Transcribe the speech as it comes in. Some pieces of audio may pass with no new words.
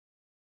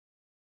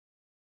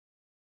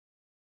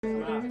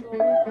I've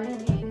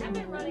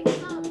been running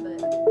some,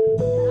 but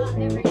not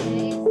every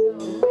day.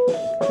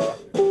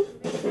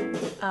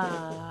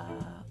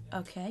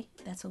 Okay,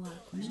 that's a lot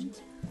of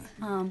questions.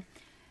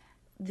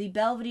 The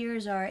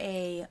Belvederes are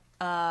a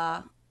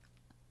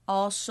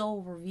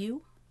all-soul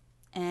review,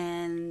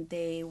 and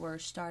they were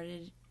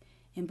started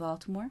in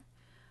Baltimore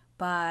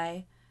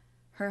by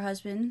her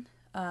husband,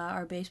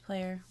 our bass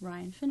player,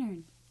 Ryan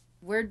Finnern.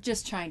 We're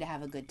just trying to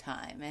have a good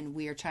time, and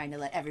we're trying to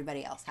let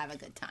everybody else have a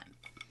good time.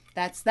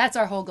 That's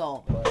our whole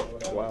goal.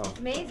 Wow.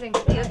 Amazing.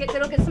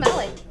 It'll get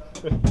smelly.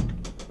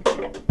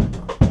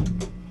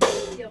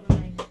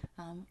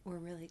 We're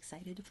really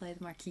excited to play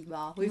the Marquee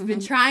Ball. We've been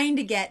trying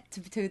to get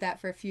to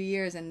that for a few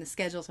years, and the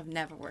schedules have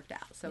never worked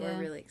out. So we're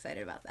really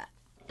excited about that.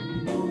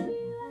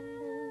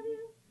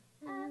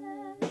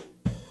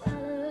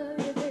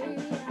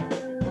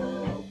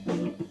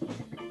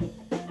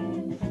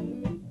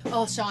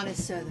 Oh, Sean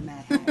is so the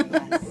Mad Hatter,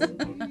 yes.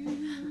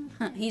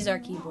 He's our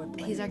keyboard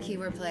player. He's our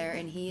keyboard player,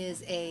 and he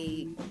is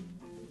a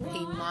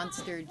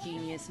monster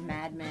genius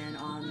madman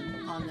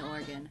on the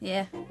organ.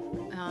 Yeah.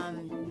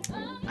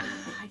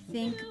 I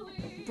think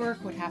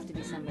Burke would have to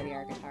be somebody,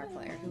 our guitar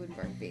player. Who would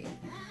Burke be?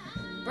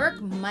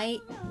 Burke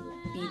might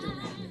be the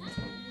rabbit.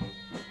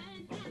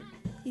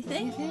 You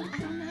think? I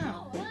don't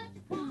know.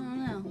 I don't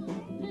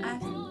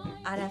know.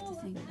 I'd have to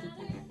think about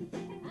that.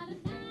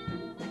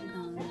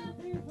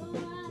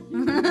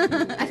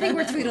 I think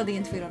we're Tweedledee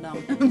and Tweedledum.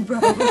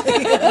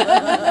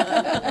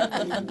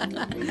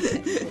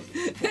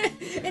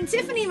 And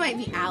Tiffany might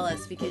be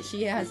Alice because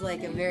she has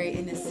like a very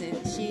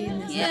innocent.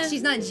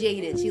 She's not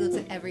jaded. She looks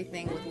at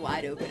everything with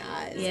wide open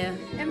eyes. Yeah.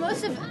 And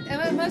most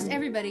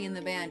everybody in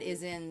the band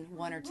is in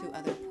one or two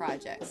other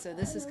projects. So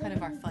this is kind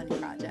of our fun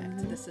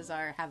project. This is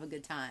our have a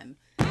good time.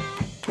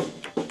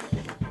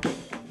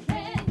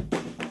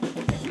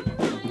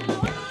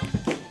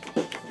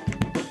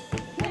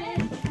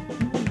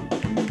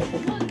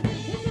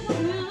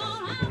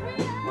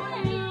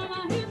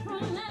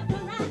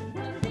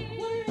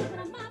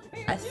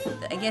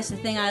 I guess the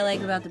thing I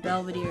like about the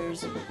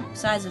Belvederes,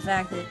 besides the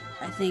fact that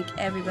I think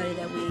everybody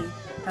that we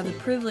have the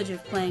privilege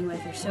of playing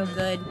with are so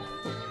good,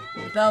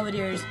 the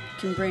Belvederes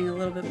can bring a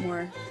little bit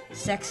more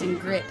sex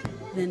and grit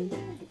than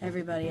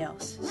everybody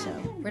else. So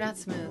we're not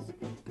smooth.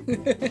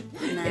 It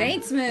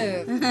ain't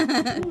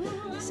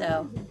smooth.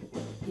 So,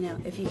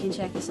 if you can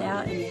check us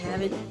out and you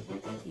haven't,